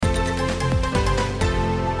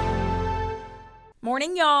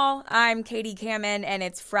Morning, y'all. I'm Katie Kamen, and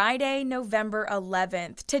it's Friday, November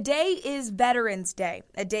 11th. Today is Veterans Day,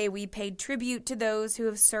 a day we paid tribute to those who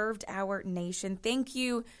have served our nation. Thank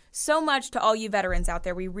you so much to all you veterans out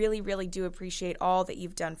there. We really, really do appreciate all that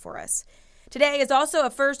you've done for us. Today is also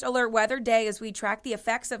a First Alert Weather Day as we track the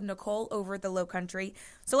effects of Nicole over the low country.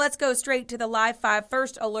 So let's go straight to the Live 5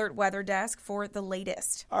 First Alert Weather Desk for the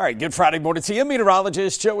latest. All right, good Friday morning to you.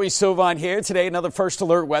 Meteorologist Joey Sovine here. Today, another First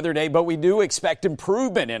Alert Weather Day, but we do expect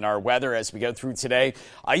improvement in our weather as we go through today.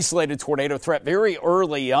 Isolated tornado threat very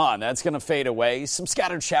early on. That's going to fade away. Some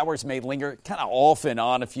scattered showers may linger kind of off and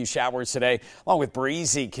on, a few showers today, along with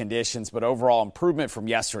breezy conditions, but overall improvement from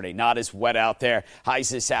yesterday. Not as wet out there. Highs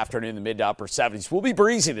this afternoon in the mid to upper 70s. We'll be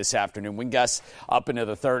breezy this afternoon. Wind gusts up into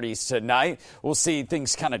the 30s tonight. We'll see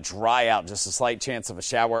things kind of dry out. Just a slight chance of a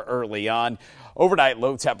shower early on. Overnight,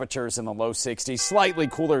 low temperatures in the low 60s. Slightly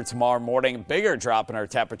cooler tomorrow morning. Bigger drop in our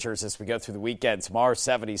temperatures as we go through the weekend. Tomorrow,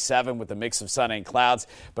 77 with a mix of sun and clouds,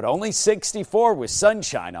 but only 64 with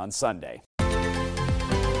sunshine on Sunday.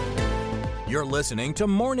 You're listening to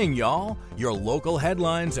Morning Y'all, your local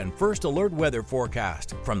headlines and First Alert weather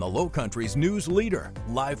forecast from the Lowcountry's news leader,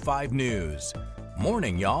 Live 5 News.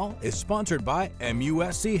 Morning Y'all is sponsored by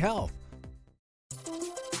MUSC Health.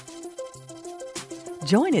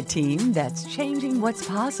 Join a team that's changing what's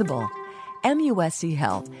possible. MUSC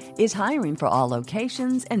Health is hiring for all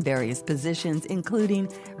locations and various positions, including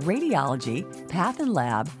radiology, path and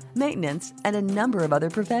lab, maintenance, and a number of other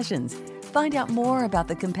professions. Find out more about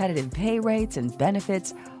the competitive pay rates and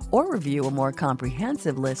benefits, or review a more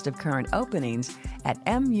comprehensive list of current openings at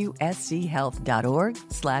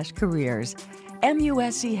muschealth.org/careers.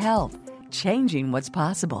 MUSC Health, changing what's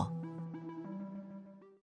possible.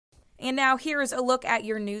 And now here's a look at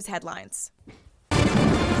your news headlines.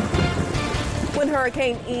 When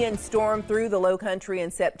Hurricane Ian stormed through the low country in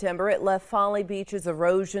September, it left Folly Beach's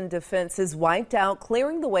erosion defenses wiped out,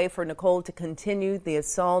 clearing the way for Nicole to continue the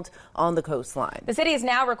assault on the coastline. The city is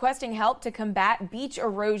now requesting help to combat beach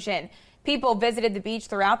erosion. People visited the beach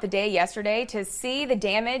throughout the day yesterday to see the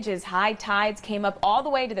damage as high tides came up all the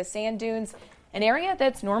way to the sand dunes, an area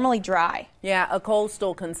that's normally dry. Yeah, a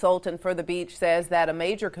coastal consultant for the beach says that a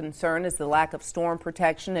major concern is the lack of storm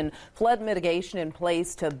protection and flood mitigation in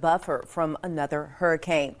place to buffer from another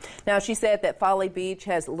hurricane. Now, she said that Folly Beach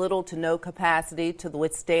has little to no capacity to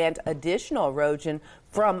withstand additional erosion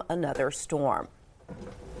from another storm.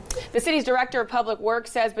 The city's director of public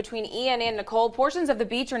works says between Ian and Nicole, portions of the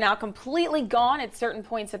beach are now completely gone at certain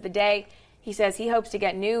points of the day. He says he hopes to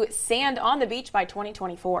get new sand on the beach by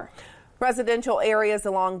 2024. Residential areas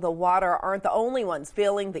along the water aren't the only ones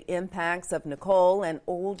feeling the impacts of Nicole. An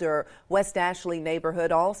older West Ashley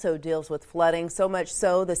neighborhood also deals with flooding, so much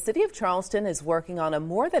so the city of Charleston is working on a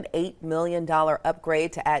more than $8 million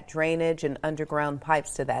upgrade to add drainage and underground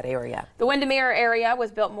pipes to that area. The Windermere area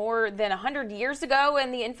was built more than 100 years ago,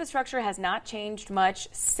 and the infrastructure has not changed much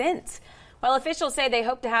since. While officials say they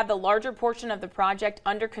hope to have the larger portion of the project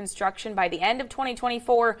under construction by the end of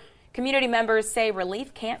 2024, community members say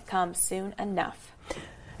relief can't come soon enough.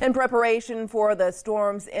 In preparation for the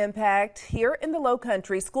storm's impact here in the low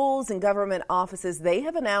country, schools and government offices, they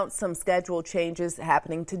have announced some schedule changes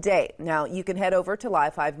happening today. Now, you can head over to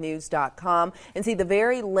live5news.com and see the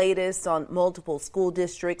very latest on multiple school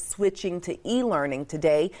districts switching to e-learning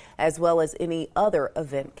today, as well as any other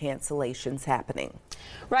event cancellations happening.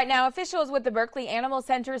 Right now, officials with the Berkeley Animal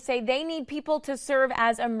Center say they need people to serve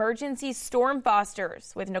as emergency storm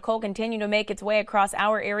fosters. With Nicole continuing to make its way across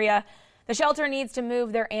our area, the shelter needs to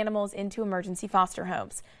move their animals into emergency foster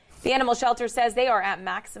homes. The animal shelter says they are at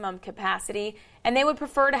maximum capacity, and they would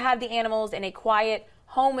prefer to have the animals in a quiet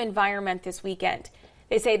home environment this weekend.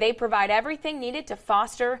 They say they provide everything needed to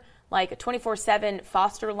foster, like a 24/7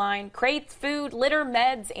 foster line, crates, food, litter,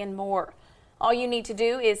 meds, and more. All you need to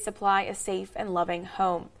do is supply a safe and loving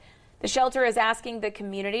home. The shelter is asking the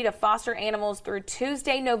community to foster animals through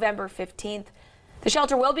Tuesday, November 15th. The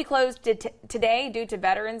shelter will be closed today due to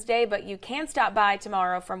Veterans Day, but you can stop by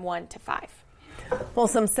tomorrow from 1 to 5. Well,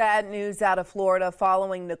 some sad news out of Florida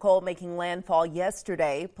following Nicole making landfall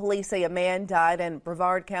yesterday. Police say a man died in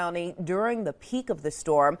Brevard County during the peak of the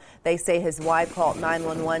storm. They say his wife called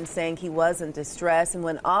 911 saying he was in distress, and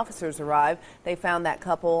when officers arrived, they found that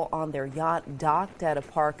couple on their yacht docked at a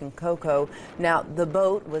park in Cocoa. Now, the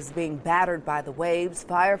boat was being battered by the waves.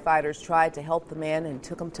 Firefighters tried to help the man and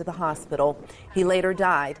took him to the hospital. He later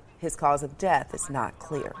died. His cause of death is not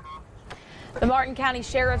clear. The Martin County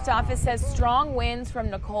Sheriff's Office says strong winds from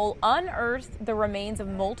Nicole unearthed the remains of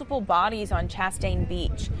multiple bodies on Chastain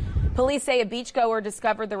Beach. Police say a beachgoer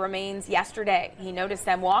discovered the remains yesterday. He noticed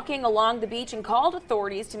them walking along the beach and called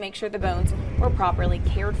authorities to make sure the bones were properly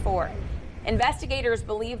cared for. Investigators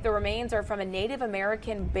believe the remains are from a Native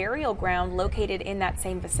American burial ground located in that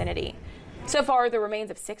same vicinity. So far, the remains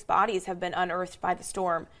of 6 bodies have been unearthed by the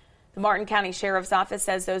storm. The Martin County Sheriff's Office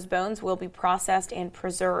says those bones will be processed and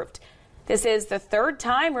preserved. This is the 3rd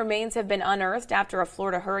time remains have been unearthed after a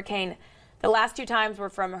Florida hurricane. The last 2 times were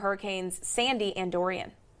from Hurricanes Sandy and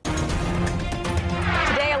Dorian.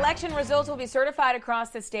 Today, election results will be certified across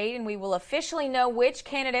the state, and we will officially know which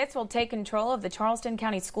candidates will take control of the Charleston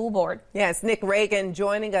County School Board. Yes, Nick Reagan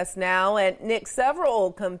joining us now. And Nick,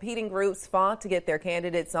 several competing groups fought to get their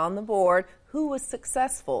candidates on the board. Who was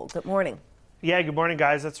successful? Good morning. Yeah, good morning,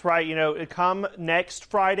 guys. That's right. You know, come next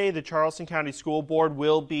Friday, the Charleston County School Board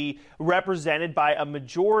will be represented by a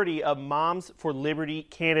majority of Moms for Liberty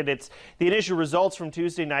candidates. The initial results from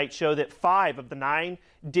Tuesday night show that 5 of the 9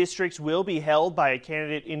 districts will be held by a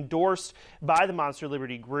candidate endorsed by the Moms for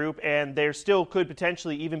Liberty group, and there still could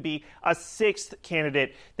potentially even be a 6th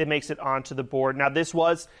candidate that makes it onto the board. Now, this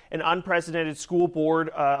was an unprecedented school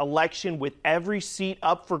board election with every seat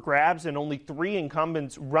up for grabs and only 3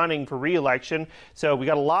 incumbents running for re-election. So we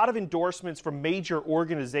got a lot of endorsements from major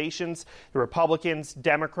organizations. The Republicans,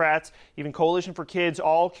 Democrats, even Coalition for Kids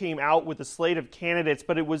all came out with a slate of candidates,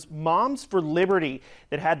 but it was Moms for Liberty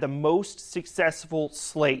that had the most successful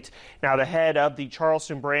slate. Now, the head of the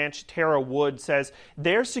Charleston branch, Tara Wood, says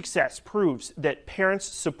their success proves that parents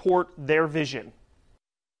support their vision.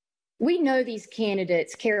 We know these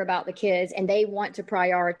candidates care about the kids and they want to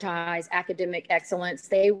prioritize academic excellence.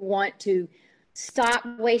 They want to stop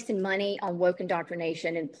wasting money on woke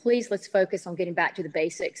indoctrination. And please, let's focus on getting back to the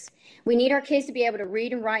basics. We need our kids to be able to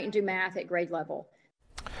read and write and do math at grade level.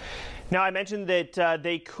 Now, I mentioned that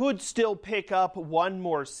they could still pick up 1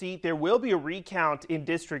 more seat. There will be a recount in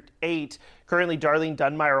District 8. Currently, Darlene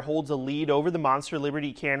Dunmeyer holds a lead over the Moms for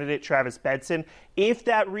Liberty candidate, Travis Bedson. If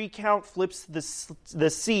that recount flips the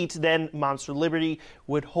seat, then Moms for Liberty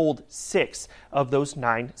would hold 6 of those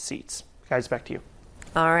 9 seats. Guys, back to you.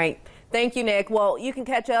 All right. Thank you, Nick. Well, you can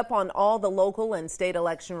catch up on all the local and state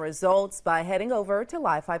election results by heading over to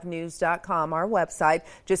live5news.com, our website.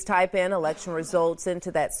 Just type in election results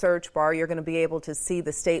into that search bar. You're going to be able to see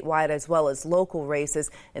the statewide as well as local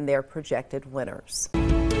races and their projected winners.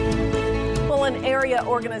 Well, an area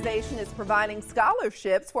organization is providing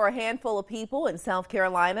scholarships for a handful of people in South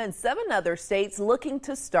Carolina and 7 other states looking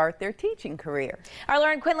to start their teaching career. Our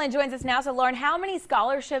Lauren Quinlan joins us now. So, Lauren, how many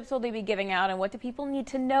scholarships will they be giving out, and what do people need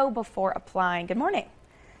to know before applying? Good morning.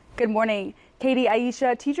 Good morning. Katie,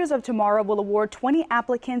 Aisha, Teachers of Tomorrow will award 20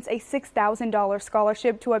 applicants a $6,000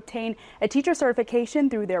 scholarship to obtain a teacher certification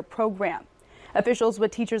through their program. Officials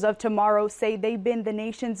with Teachers of Tomorrow say they've been the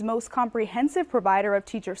nation's most comprehensive provider of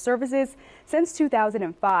teacher services since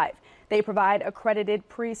 2005. They provide accredited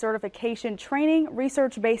pre-certification training,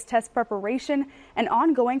 research-based test preparation, and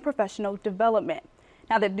ongoing professional development.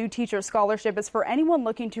 Now, the new teacher scholarship is for anyone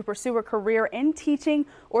looking to pursue a career in teaching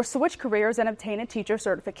or switch careers and obtain a teacher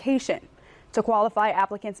certification. To qualify,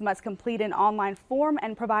 applicants must complete an online form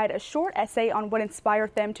and provide a short essay on what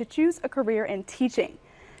inspired them to choose a career in teaching.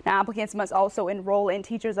 Now, applicants must also enroll in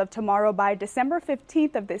Teachers of Tomorrow by December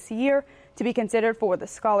 15th of this year to be considered for the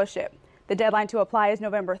scholarship. The deadline to apply is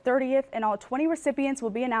November 30th, and all 20 recipients will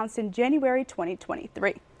be announced in January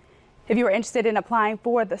 2023. If you are interested in applying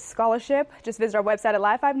for the scholarship, just visit our website at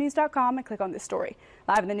live5news.com and click on this story.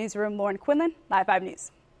 Live in the newsroom, Lauren Quinlan, Live 5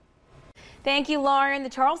 News. Thank you, Lauren. The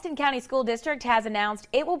Charleston County School District has announced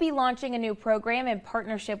it will be launching a new program in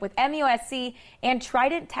partnership with MUSC and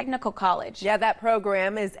Trident Technical College. Yeah, that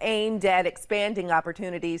program is aimed at expanding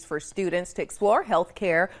opportunities for students to explore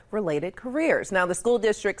healthcare-related careers. Now, the school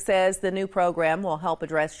district says the new program will help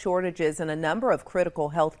address shortages in a number of critical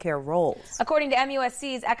healthcare roles. According to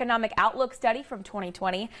MUSC's Economic Outlook study from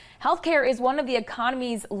 2020, healthcare is one of the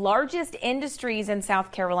economy's largest industries in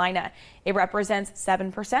South Carolina. It represents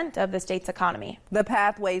 7% of the state's economy. The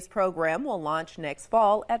Pathways program will launch next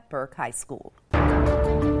fall at Burke High School.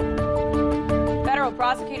 Federal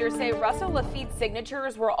prosecutors say Russell Lafitte's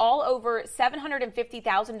signatures were all over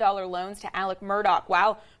 $750,000 loans to Alec Murdaugh,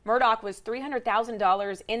 while Murdaugh was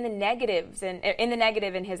 $300,000 in the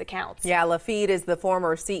negative in his accounts. Yeah, Lafitte is the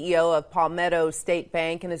former CEO of Palmetto State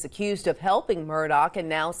Bank and is accused of helping Murdaugh and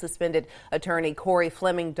now suspended attorney Corey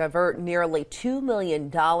Fleming divert nearly $2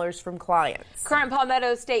 million from clients. Current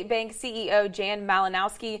Palmetto State Bank CEO Jan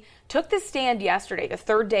Malinowski took the stand yesterday, the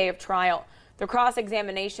 3rd day of trial. The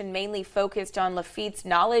cross-examination mainly focused on Lafitte's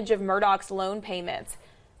knowledge of Murdaugh's loan payments.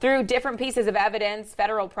 Through different pieces of evidence,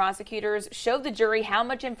 federal prosecutors showed the jury how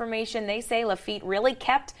much information they say Lafitte really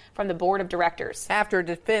kept from the board of directors. After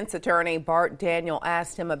defense attorney Bart Daniel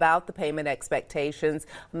asked him about the payment expectations,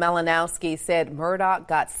 Malinowski said Murdaugh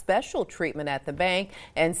got special treatment at the bank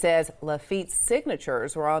and says Lafitte's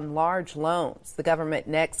signatures were on large loans. The government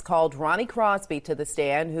next called Ronnie Crosby to the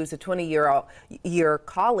stand, who's a 20-year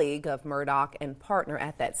colleague of Murdaugh and partner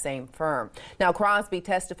at that same firm. Now, Crosby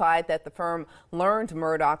testified that the firm learned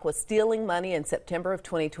Murdaugh was stealing money in September of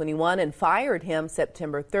 2021 and fired him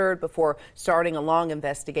September 3rd before starting a long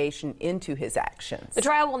investigation into his actions. The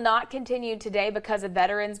trial will not continue today because of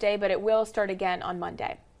Veterans Day, but it will start again on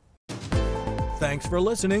Monday. Thanks for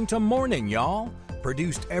listening to Morning Y'all,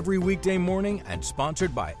 produced every weekday morning and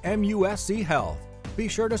sponsored by MUSC Health. Be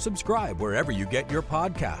sure to subscribe wherever you get your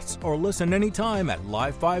podcasts or listen anytime at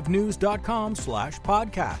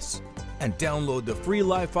live5news.com/podcasts. And download the free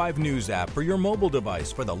Live 5 News app for your mobile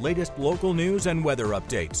device for the latest local news and weather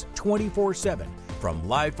updates 24/7 from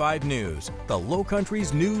Live 5 News, the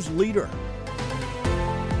Lowcountry's news leader.